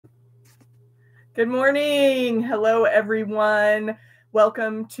Good morning. Hello, everyone.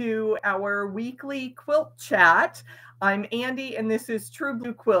 Welcome to our weekly quilt chat. I'm Andy, and this is True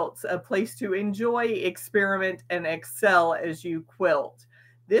Blue Quilts, a place to enjoy, experiment, and excel as you quilt.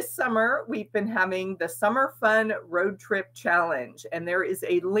 This summer, we've been having the Summer Fun Road Trip Challenge, and there is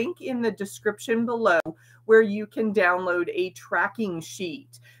a link in the description below where you can download a tracking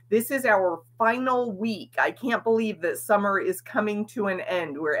sheet. This is our final week. I can't believe that summer is coming to an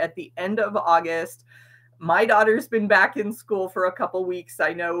end. We're at the end of August. My daughter's been back in school for a couple weeks.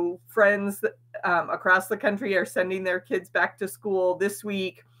 I know friends across the country are sending their kids back to school this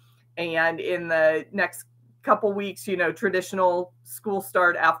week. And in the next couple weeks, traditional school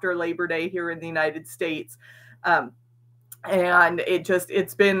start after Labor Day here in the United States. And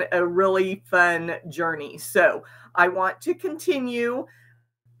it's been a really fun journey. So I want to continue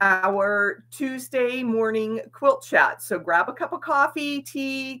our Tuesday morning quilt chat. So grab a cup of coffee,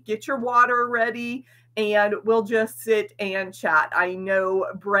 tea, get your water ready, and we'll just sit and chat. I know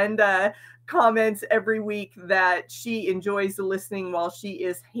Brenda comments every week that she enjoys listening while she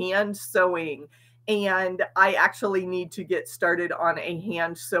is hand sewing. And I actually need to get started on a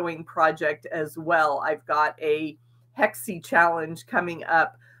hand sewing project as well. I've got a Hexie challenge coming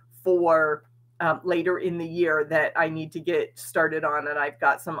up for later in the year that I need to get started on, and I've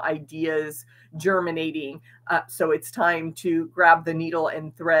got some ideas germinating. So it's time to grab the needle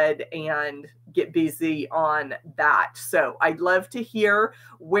and thread and get busy on that. So I'd love to hear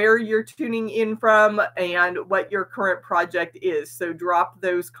where you're tuning in from and what your current project is. So drop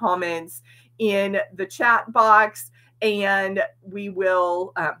those comments in the chat box, and we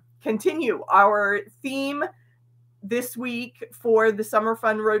will continue our theme this week for the Summer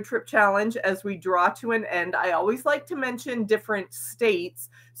Fun Road Trip Challenge. As we draw to an end, I always like to mention different states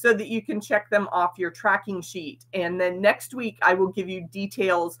so that you can check them off your tracking sheet. And then next week, I will give you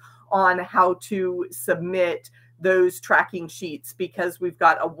details on how to submit those tracking sheets, because we've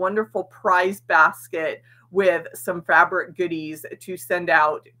got a wonderful prize basket with some fabric goodies to send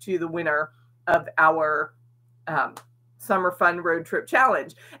out to the winner of our Summer Fun Road Trip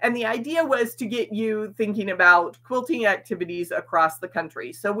Challenge. And the idea was to get you thinking about quilting activities across the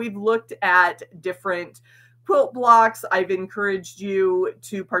country. So we've looked at different quilt blocks. I've encouraged you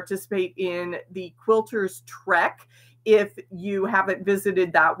to participate in the Quilters Trek. If you haven't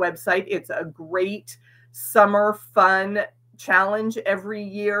visited that website, it's a great summer fun challenge every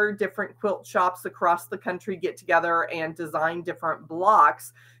year. Different quilt shops across the country get together and design different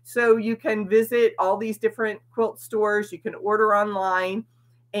blocks. So you can visit all these different quilt stores. You can order online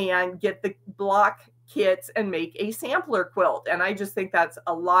and get the block kits and make a sampler quilt. And I just think that's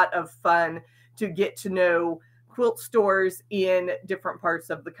a lot of fun to get to know quilt stores in different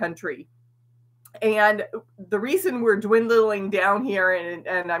parts of the country. And the reason we're dwindling down here,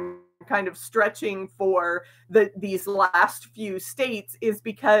 and I'm kind of stretching for these last few states, is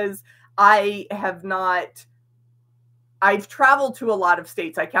because I've traveled to a lot of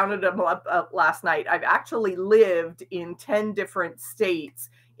states. I counted them up last night. I've actually lived in 10 different states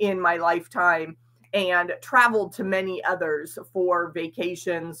in my lifetime and traveled to many others for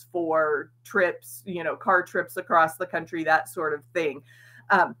vacations, for trips, car trips across the country, that sort of thing.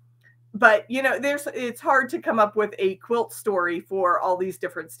 But it's hard to come up with a quilt story for all these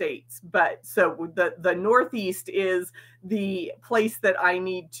different states. But so the Northeast is the place that I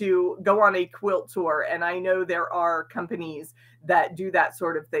need to go on a quilt tour. And I know there are companies that do that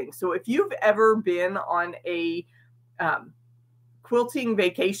sort of thing. So if you've ever been on a quilting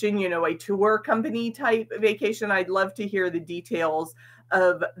vacation, a tour company type vacation, I'd love to hear the details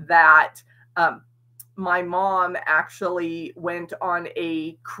of that. My mom actually went on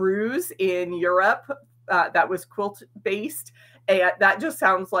a cruise in Europe that was quilt based. And that just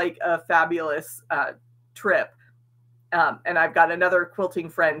sounds like a fabulous trip. And I've got another quilting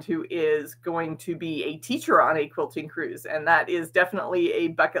friend who is going to be a teacher on a quilting cruise. And that is definitely a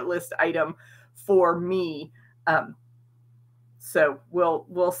bucket list item for me. So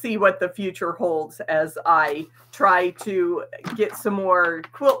we'll see what the future holds as I try to get some more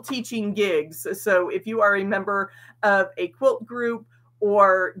quilt teaching gigs. So if you are a member of a quilt group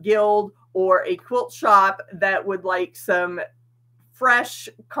or guild or a quilt shop that would like some fresh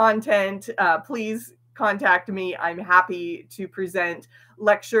content, please contact me. I'm happy to present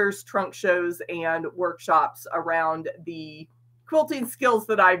lectures, trunk shows, and workshops around the quilting skills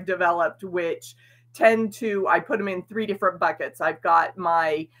that I've developed, which I put them in 3 different buckets. I've got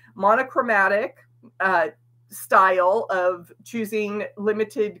my monochromatic style of choosing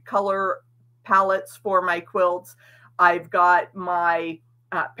limited color palettes for my quilts. I've got my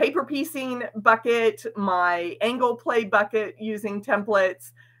paper piecing bucket, my angle play bucket using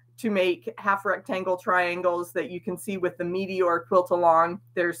templates to make half rectangle triangles that you can see with the Meteor quilt along.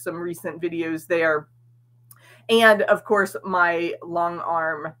 There's some recent videos there. And of course, my long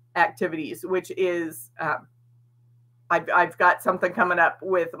arm activities, which is, I've got something coming up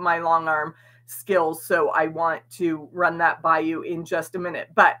with my long arm skills. So I want to run that by you in just a minute,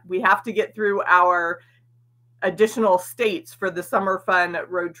 but we have to get through our additional states for the Summer Fun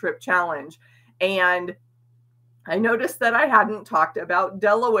Road Trip Challenge. And I noticed that I hadn't talked about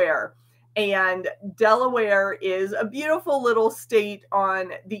Delaware. And Delaware is a beautiful little state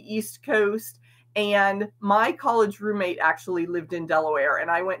on the East Coast. And my college roommate actually lived in Delaware, and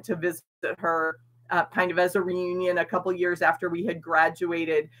I went to visit her kind of as a reunion a couple years after we had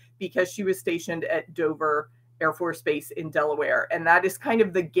graduated, because she was stationed at Dover Air Force Base in Delaware. And that is kind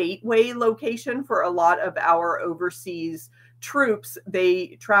of the gateway location for a lot of our overseas troops.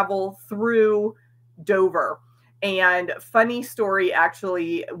 They travel through Dover. And funny story,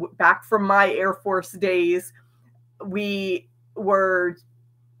 actually, back from my Air Force days, we were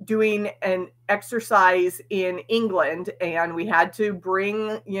doing an exercise in England, and we had to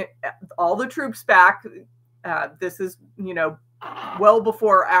bring all the troops back. This is, well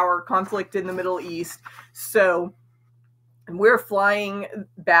before our conflict in the Middle East. So we're flying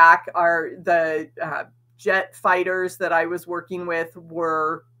back. The jet fighters that I was working with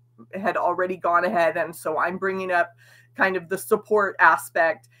had already gone ahead. And so I'm bringing up kind of the support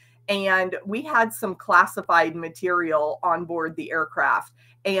aspect. And we had some classified material on board the aircraft.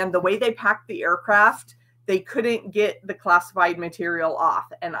 And the way they packed the aircraft, they couldn't get the classified material off.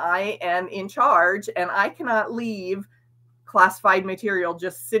 And I am in charge, and I cannot leave classified material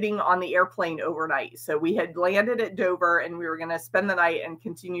just sitting on the airplane overnight. So we had landed at Dover, and we were going to spend the night and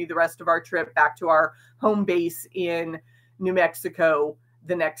continue the rest of our trip back to our home base in New Mexico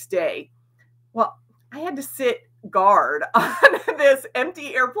the next day. Well, I had to sit guard on this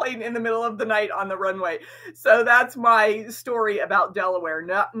empty airplane in the middle of the night on the runway. So that's my story about Delaware.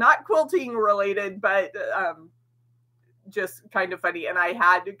 Not quilting related, but just kind of funny. And I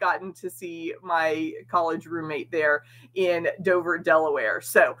had gotten to see my college roommate there in Dover, Delaware.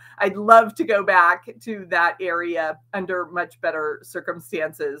 So I'd love to go back to that area under much better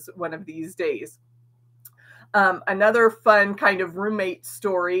circumstances one of these days. Another fun kind of roommate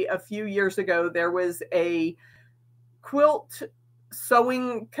story. A few years ago, there was a quilt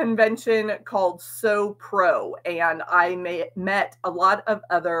sewing convention called Sew Pro, and I met a lot of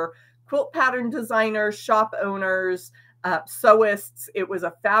other quilt pattern designers, shop owners, sewists. It was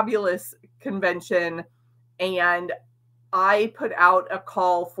a fabulous convention, and I put out a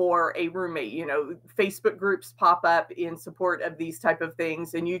call for a roommate. Facebook groups pop up in support of these type of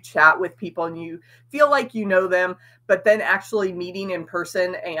things, and you chat with people and you feel like you know them, but then actually meeting in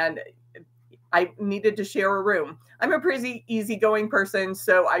person, and I needed to share a room. I'm a pretty easygoing person,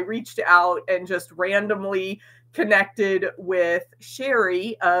 so I reached out and just randomly connected with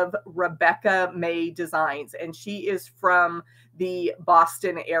Sherry of Rebecca May Designs, and she is from the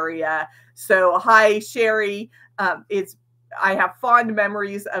Boston area. So hi, Sherry. I have fond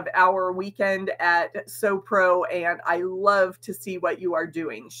memories of our weekend at Sew Pro, and I love to see what you are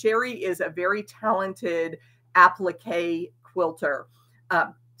doing. Sherry is a very talented applique quilter.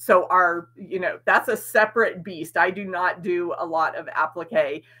 So that's a separate beast. I do not do a lot of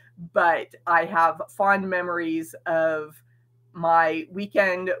applique, but I have fond memories of my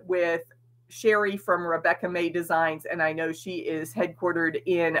weekend with Sherry from Rebecca May Designs, and I know she is headquartered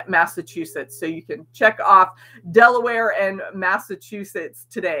in Massachusetts. So you can check off Delaware and Massachusetts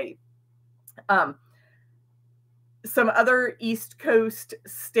today. Some other East Coast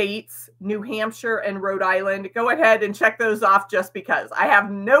states, New Hampshire and Rhode Island. Go ahead and check those off just because. I have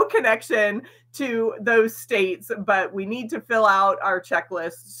no connection to those states, but we need to fill out our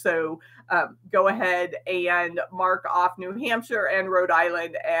checklist. So go ahead and mark off New Hampshire and Rhode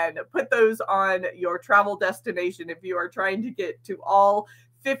Island and put those on your travel destination if you are trying to get to all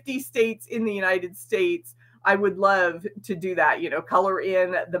 50 states in the United States. I would love to do that, color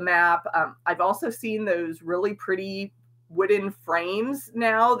in the map. I've also seen those really pretty wooden frames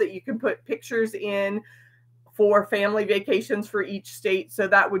now that you can put pictures in for family vacations for each state. So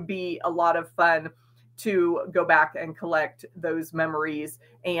that would be a lot of fun to go back and collect those memories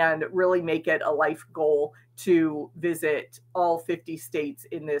and really make it a life goal to visit all 50 states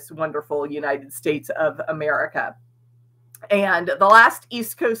in this wonderful United States of America. And the last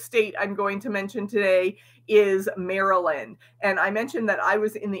East Coast state I'm going to mention today is Maryland. And I mentioned that I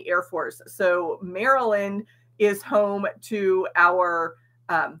was in the Air Force. So Maryland is home to our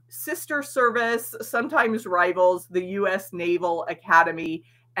sister service, sometimes rivals, the U.S. Naval Academy.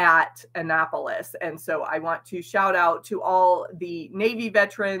 at Annapolis. And so I want to shout out to all the Navy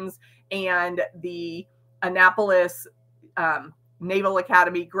veterans and the Annapolis Naval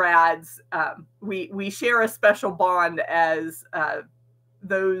Academy grads. We share a special bond as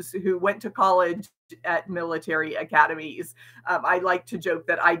those who went to college at military academies. I like to joke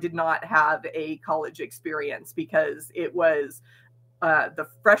that I did not have a college experience because it was the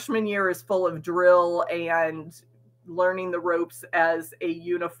freshman year is full of drill and learning the ropes as a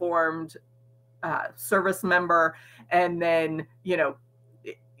uniformed service member. And then,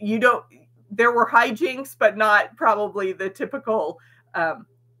 there were hijinks, but not probably the typical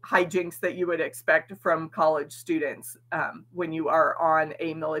hijinks that you would expect from college students when you are on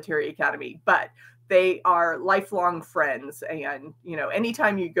a military academy. But they are lifelong friends. And,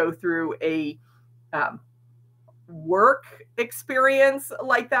 anytime you go through a work experience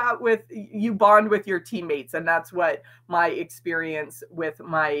like that, you bond with your teammates. And that's what my experience with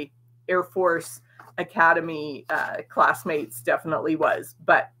my Air Force Academy classmates definitely was.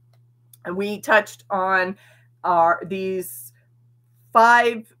 But we touched on these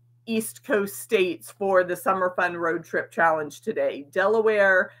 5 East Coast states for the Summer Fun Road Trip Challenge today: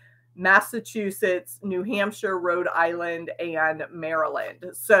 Delaware, Massachusetts, New Hampshire, Rhode Island, and Maryland.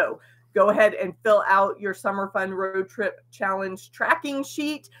 So go ahead and fill out your Summer Fun Road Trip Challenge tracking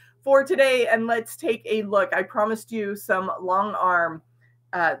sheet for today, and let's take a look. I promised you some long arm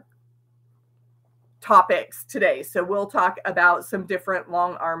topics today, so we'll talk about some different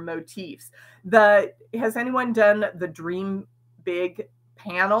long arm motifs. Has anyone done the Dream Big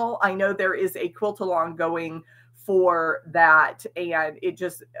panel? I know there is a quilt along going for that, and it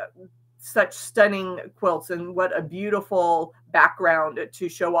just such stunning quilts, and what a beautiful background to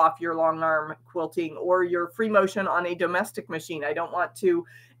show off your long arm quilting or your free motion on a domestic machine. I don't want to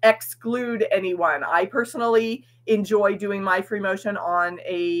exclude anyone. I personally enjoy doing my free motion on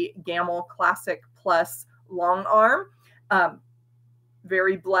a Gamble Classic Plus long arm.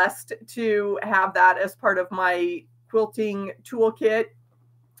 Very blessed to have that as part of my quilting toolkit.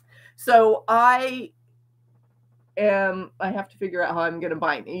 So I have to figure out how I'm going to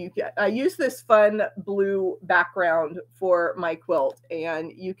bind. I use this fun blue background for my quilt,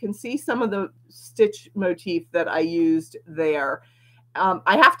 and you can see some of the stitch motif that I used there.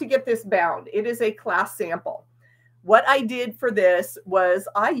 I have to get this bound. It is a class sample. What I did for this was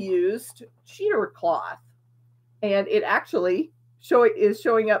I used cheater cloth, and it actually is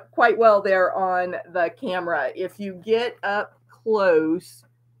showing up quite well there on the camera. If you get up close,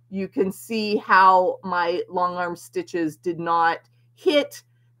 you can see how my long arm stitches did not hit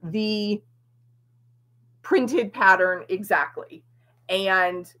the printed pattern exactly.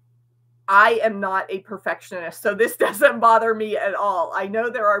 And I am not a perfectionist, so this doesn't bother me at all. I know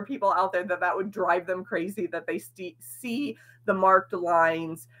there are people out there that would drive them crazy, that they see the marked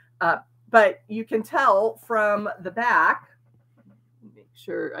lines, but you can tell from the back, make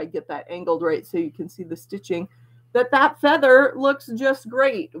sure I get that angled right so you can see the stitching, that feather looks just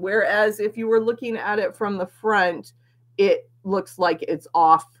great. Whereas if you were looking at it from the front, it looks like it's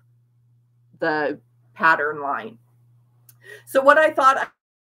off the pattern line. So what I thought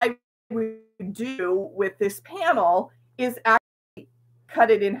I would do with this panel is actually cut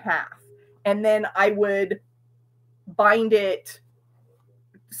it in half, and then I would bind it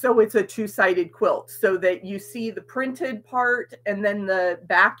so it's a two-sided quilt, so that you see the printed part and then the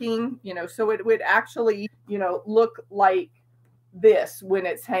backing, so it would actually, look like this when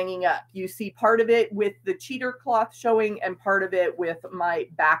it's hanging up. You see part of it with the cheater cloth showing and part of it with my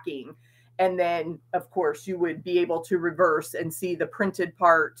backing. And then, of course, you would be able to reverse and see the printed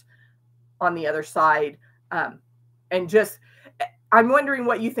part on the other side. And just, I'm wondering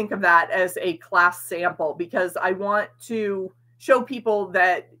what you think of that as a class sample, because I want to show people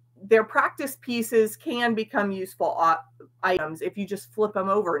that their practice pieces can become useful items if you just flip them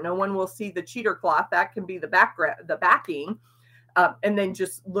over. No one will see the cheater cloth. That can be the background, the backing, and then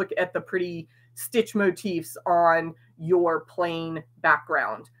just look at the pretty stitch motifs on your plain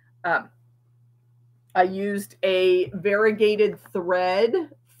background. I used a variegated thread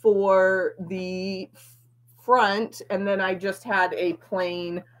for the front, and then I just had a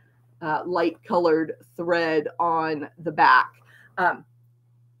plain light colored thread on the back.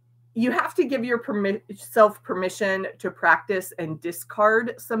 You have to give yourself permission to practice and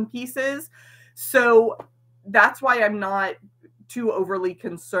discard some pieces. So that's why I'm not too overly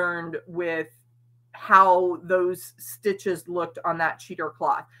concerned with how those stitches looked on that cheater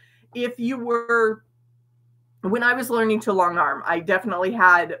cloth. When I was learning to long arm, I definitely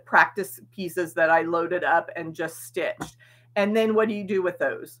had practice pieces that I loaded up and just stitched. And then what do you do with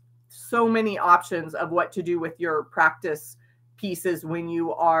those? So many options of what to do with your practice pieces when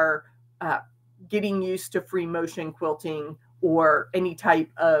you are getting used to free motion quilting or any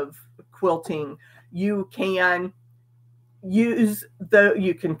type of quilting. You can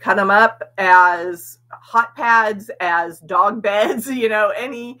you can cut them up as hot pads, as dog beds, you know,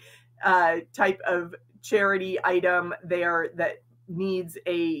 any type of charity item there that needs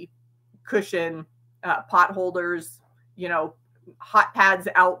a cushion, pot holders, you know, hot pads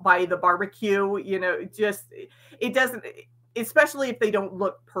out by the barbecue, you know, just, it doesn't, especially if they don't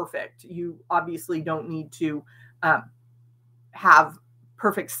look perfect. You obviously don't need to have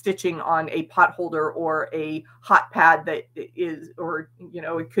perfect stitching on a pot holder or a hot pad that is, or, you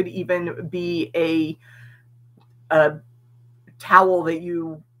know, it could even be a towel that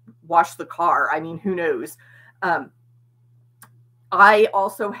you wash the car. I mean, who knows? I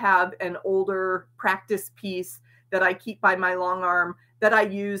also have an older practice piece that I keep by my long arm that I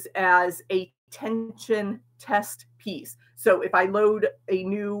use as a tension test piece. So if I load a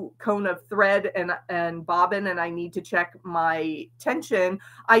new cone of thread and bobbin and I need to check my tension,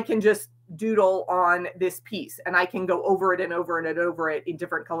 I can just doodle on this piece and I can go over it and over it and over it in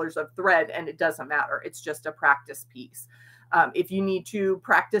different colors of thread, and it doesn't matter. It's just a practice piece. If you need to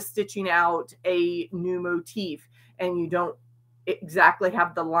practice stitching out a new motif and you don't exactly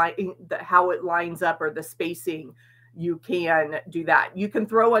have the line, how it lines up or the spacing, you can do that. You can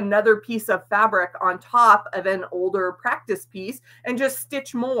throw another piece of fabric on top of an older practice piece and just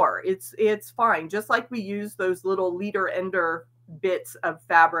stitch more. It's fine. Just like we use those little leader ender bits of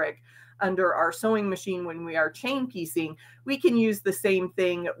fabric under our sewing machine when we are chain piecing, we can use the same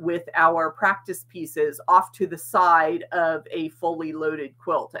thing with our practice pieces off to the side of a fully loaded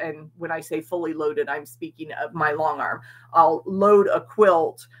quilt. And when I say fully loaded, I'm speaking of my long arm. I'll load a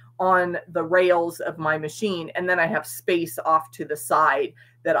quilt on the rails of my machine, and then I have space off to the side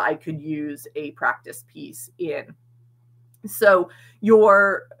that I could use a practice piece in. So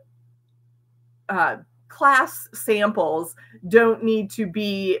your class samples don't need to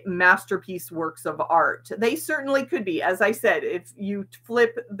be masterpiece works of art. They certainly could be. As I said, if you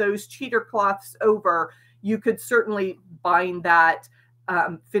flip those cheater cloths over, you could certainly bind that,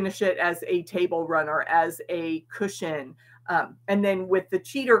 finish it as a table runner, as a cushion. And then with the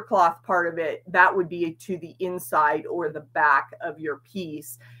cheater cloth part of it, that would be to the inside or the back of your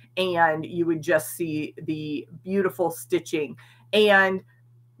piece. And you would just see the beautiful stitching. And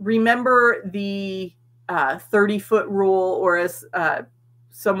remember the 30-foot rule, or as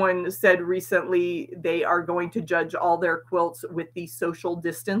someone said recently, they are going to judge all their quilts with the social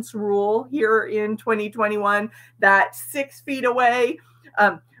distance rule here in 2021, that 6 feet away.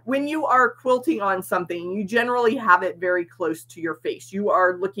 When you are quilting on something, you generally have it very close to your face. You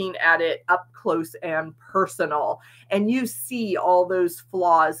are looking at it up close and personal, and you see all those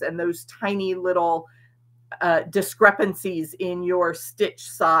flaws and those tiny little discrepancies in your stitch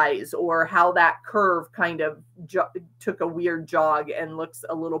size, or how that curve kind of took a weird jog and looks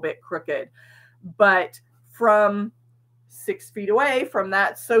a little bit crooked. But from 6 feet away from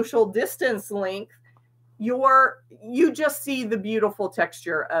that social distance length, you just see the beautiful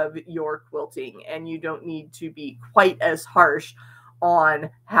texture of your quilting, and you don't need to be quite as harsh on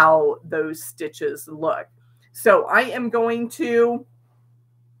how those stitches look. So I am going to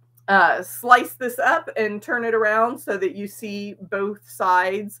slice this up and turn it around so that you see both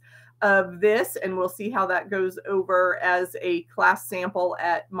sides of this, and we'll see how that goes over as a class sample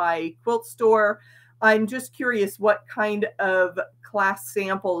at my quilt store. I'm just curious what kind of class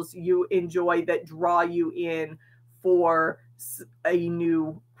samples you enjoy that draw you in for a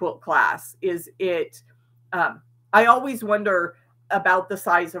new quilt class. Is it, I always wonder about the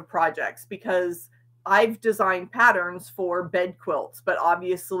size of projects, because I've designed patterns for bed quilts, but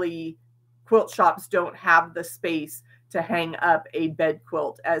obviously quilt shops don't have the space to hang up a bed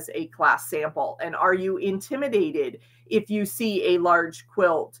quilt as a class sample. And are you intimidated if you see a large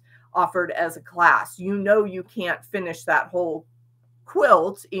quilt offered as a class? You know you can't finish that whole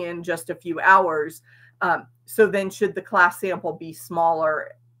quilt in just a few hours. So then should the class sample be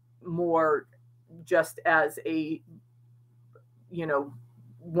smaller, more just as a, you know,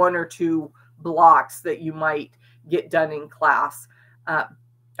 1 or 2 blocks that you might get done in class?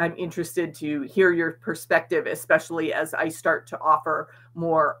 I'm interested to hear your perspective, especially as I start to offer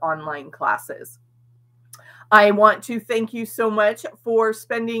more online classes. I want to thank you so much for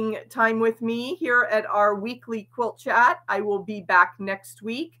spending time with me here at our weekly quilt chat. I will be back next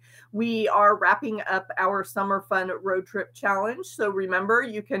week. We are wrapping up our Summer Fun Road Trip Challenge. So remember,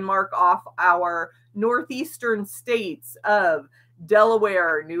 you can mark off our northeastern states of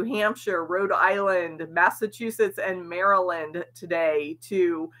Delaware, New Hampshire, Rhode Island, Massachusetts, and Maryland today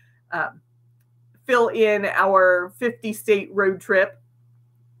to fill in our 50-state road trip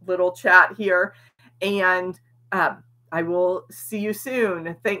little chat here. And I will see you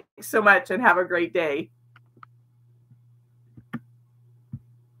soon. Thanks so much and have a great day.